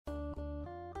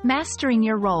Mastering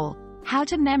your role. How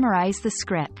to memorize the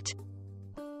script.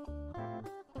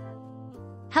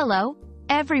 Hello,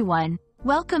 everyone.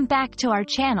 Welcome back to our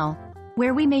channel,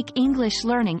 where we make English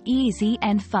learning easy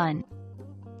and fun.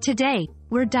 Today,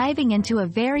 we're diving into a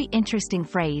very interesting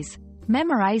phrase,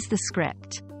 memorize the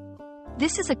script.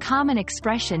 This is a common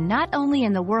expression not only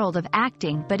in the world of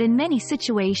acting but in many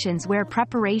situations where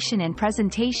preparation and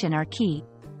presentation are key.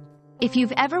 If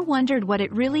you've ever wondered what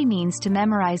it really means to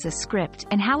memorize a script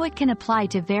and how it can apply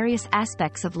to various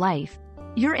aspects of life,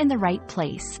 you're in the right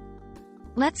place.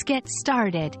 Let's get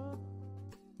started.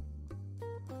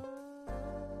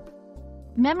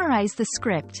 Memorize the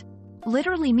script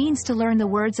literally means to learn the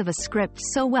words of a script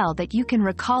so well that you can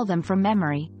recall them from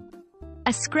memory.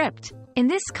 A script, in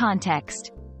this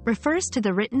context, refers to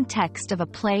the written text of a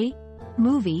play,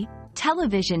 movie,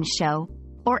 television show,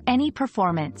 or any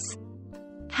performance.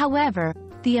 However,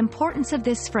 the importance of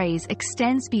this phrase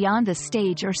extends beyond the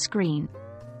stage or screen.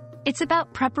 It's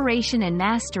about preparation and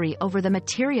mastery over the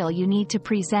material you need to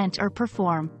present or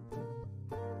perform.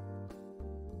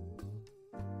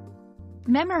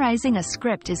 Memorizing a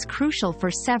script is crucial for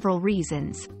several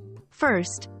reasons.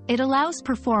 First, it allows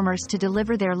performers to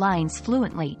deliver their lines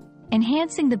fluently,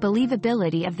 enhancing the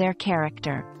believability of their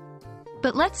character.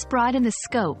 But let's broaden the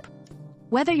scope.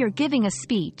 Whether you're giving a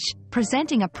speech,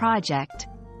 presenting a project,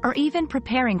 or even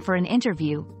preparing for an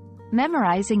interview,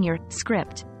 memorizing your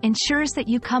script ensures that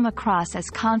you come across as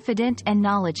confident and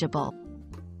knowledgeable.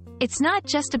 It's not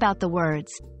just about the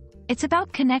words. It's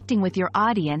about connecting with your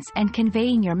audience and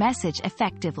conveying your message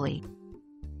effectively.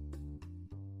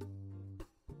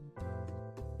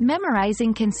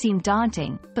 Memorizing can seem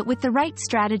daunting, but with the right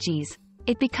strategies,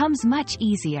 it becomes much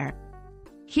easier.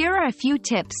 Here are a few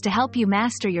tips to help you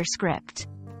master your script.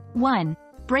 1.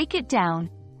 Break it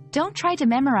down. Don't try to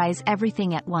memorize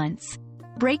everything at once.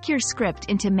 Break your script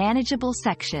into manageable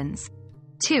sections.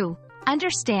 2.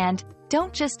 Understand.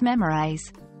 Don't just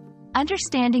memorize.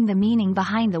 Understanding the meaning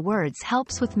behind the words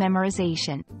helps with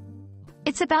memorization.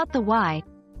 It's about the why,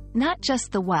 not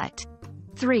just the what.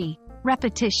 3.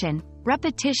 Repetition.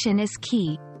 Repetition is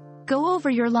key. Go over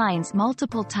your lines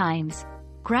multiple times,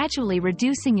 gradually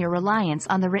reducing your reliance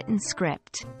on the written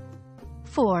script.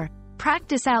 4.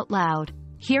 Practice out loud.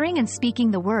 Hearing and speaking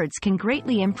the words can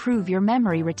greatly improve your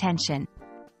memory retention.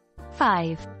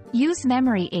 5. Use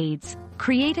memory aids.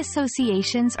 Create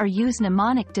associations or use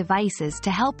mnemonic devices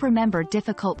to help remember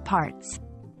difficult parts.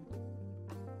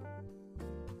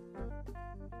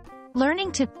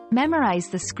 Learning to memorize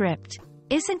the script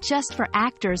isn't just for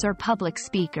actors or public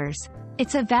speakers.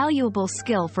 It's a valuable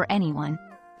skill for anyone.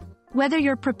 Whether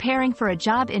you're preparing for a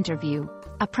job interview,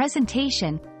 a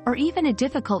presentation, or even a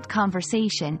difficult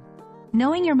conversation,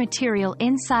 knowing your material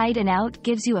inside and out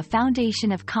gives you a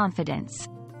foundation of confidence.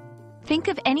 Think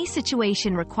of any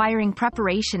situation requiring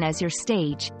preparation as your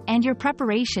stage, and your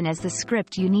preparation as the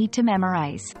script you need to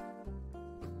memorize.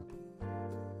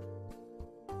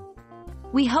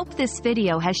 We hope this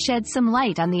video has shed some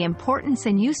light on the importance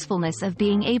and usefulness of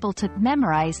being able to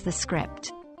memorize the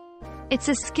script. It's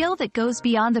a skill that goes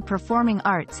beyond the performing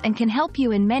arts and can help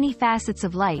you in many facets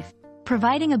of life,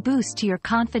 providing a boost to your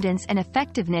confidence and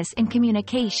effectiveness in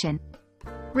communication.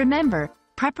 Remember,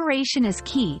 preparation is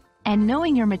key, and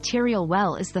knowing your material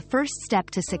well is the first step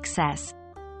to success.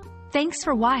 Thanks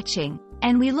for watching,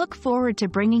 and we look forward to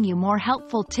bringing you more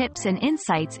helpful tips and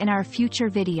insights in our future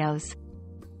videos.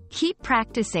 Keep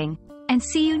practicing, and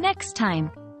see you next time.